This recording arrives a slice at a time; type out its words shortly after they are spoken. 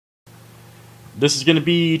This is going to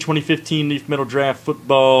be 2015 Leaf Metal Draft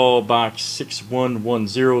Football Box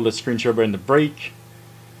 6110. Let's screen share in the break.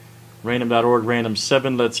 Random.org, random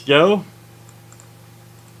 7. Let's go.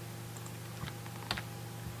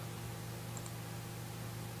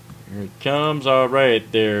 Here it comes. All right,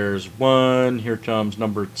 there's 1. Here comes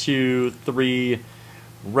number 2, 3,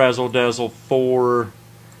 Razzle Dazzle 4,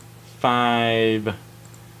 5,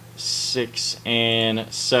 6,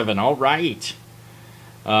 and 7. All right.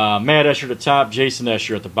 Matt Escher at the top, Jason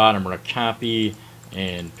Escher at the bottom. We're going to copy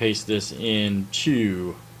and paste this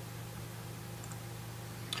into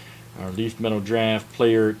our Leaf Metal Draft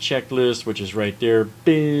player checklist, which is right there.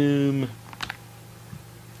 Boom.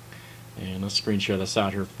 And let's screen share this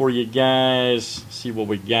out here for you guys. See what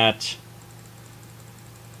we got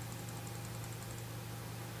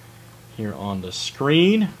here on the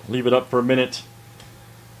screen. Leave it up for a minute.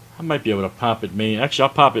 I might be able to pop it main. Actually, I'll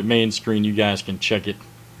pop it main screen. You guys can check it.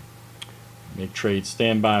 Make trade.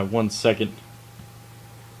 Stand by 1 second.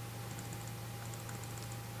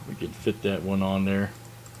 We can fit that one on there.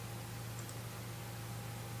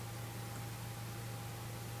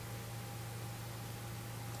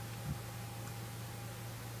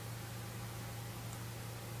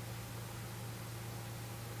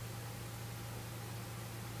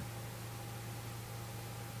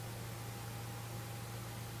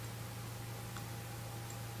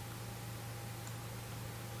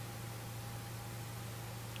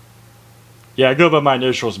 Yeah, I go by my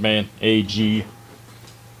initials, man. AG.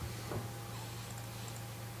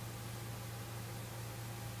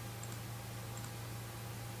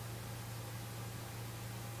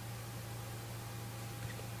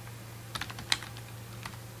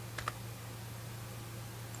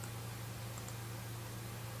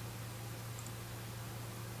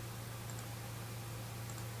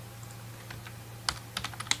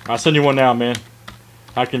 I'll send you one now, man.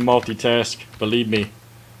 I can multitask, believe me.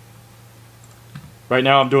 Right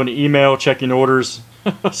now I'm doing the email, checking orders.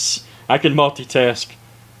 I can multitask.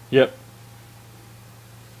 Yep.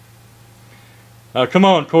 Come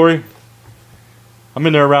on, Corey. I'm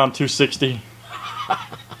in there around 260.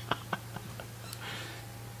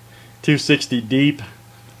 260 deep.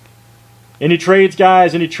 Any trades,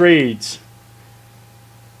 guys? Any trades?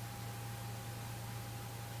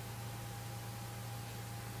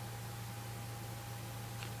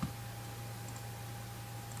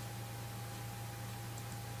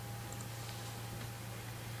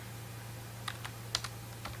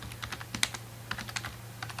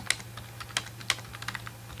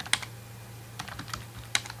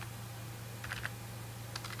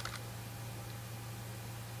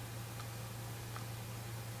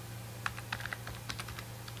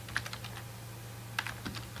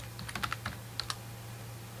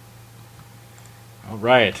 All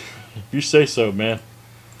right. If you say so, man.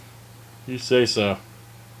 You say so.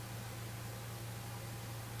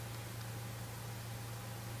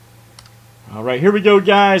 All right, here we go,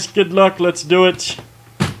 guys. Good luck. Let's do it.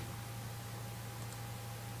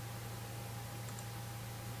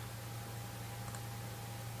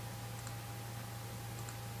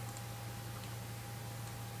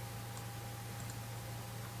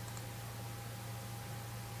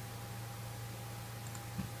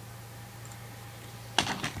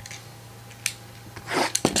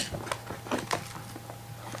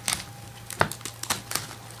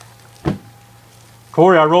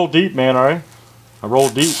 Corey, I rolled deep, man, all right? I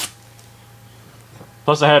rolled deep.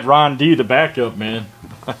 Plus I had Ron D, the backup, man.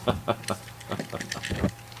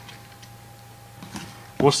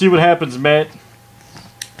 We'll see what happens, Matt.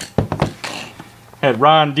 Had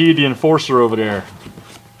Ron D, the enforcer over there.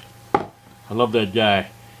 I love that guy.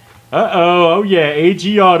 Uh-oh, oh yeah,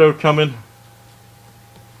 AG Auto coming.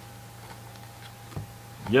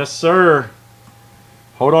 Yes, sir.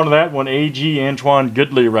 Hold on to that one, AG Antoine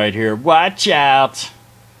Goodley right here. Watch out.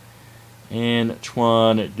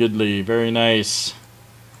 Antoine Goodley, very nice.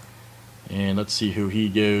 And let's see who he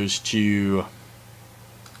goes to.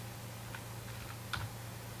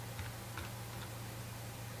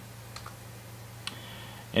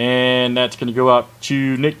 And that's going to go out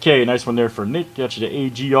to Nick K. Nice one there for Nick. Got you to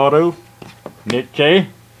AG Auto. Nick K.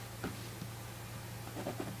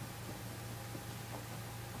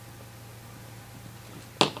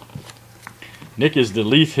 Nick is the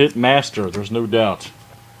Leaf hit master, there's no doubt.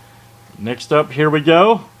 Next up, here we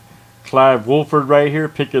go. Clive Wolford right here,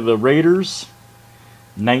 pick of the Raiders.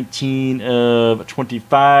 19 of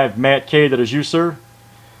 25. Matt K, that is you, sir.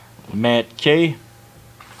 Matt K.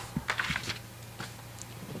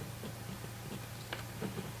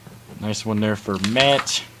 Nice one there for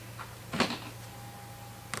Matt.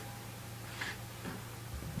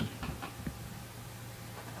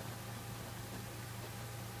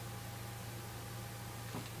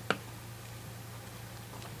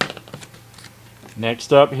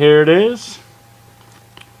 Next up, here it is.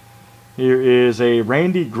 Here is a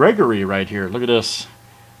Randy Gregory right here. Look at this.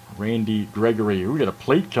 Randy Gregory. We got a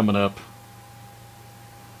plate coming up.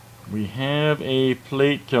 We have a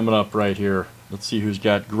plate coming up right here. Let's see who's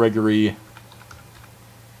got Gregory.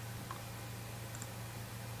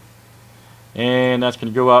 And that's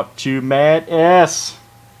going to go out to Matt S.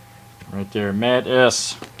 Right there, Matt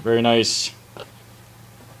S. Very nice.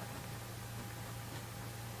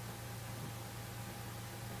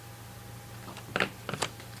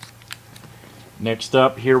 Next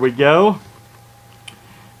up, here we go.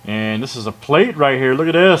 And this is a plate right here. Look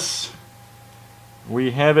at this. We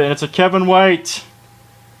have it, and it's a Kevin White.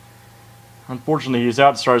 Unfortunately, he's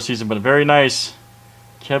out to start the season, but a very nice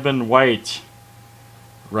Kevin White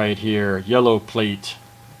right here. Yellow plate.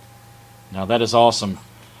 Now, that is awesome.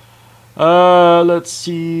 Let's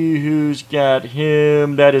see who's got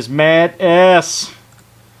him. That is Matt S.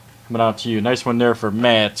 Coming out to you. Nice one there for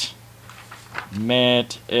Matt.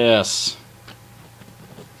 Matt S.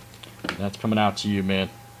 That's coming out to you, man.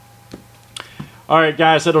 Alright,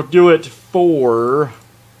 guys, that'll do it for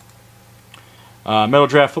Metal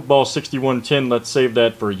Draft Football 6110. Let's save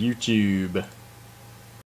that for YouTube.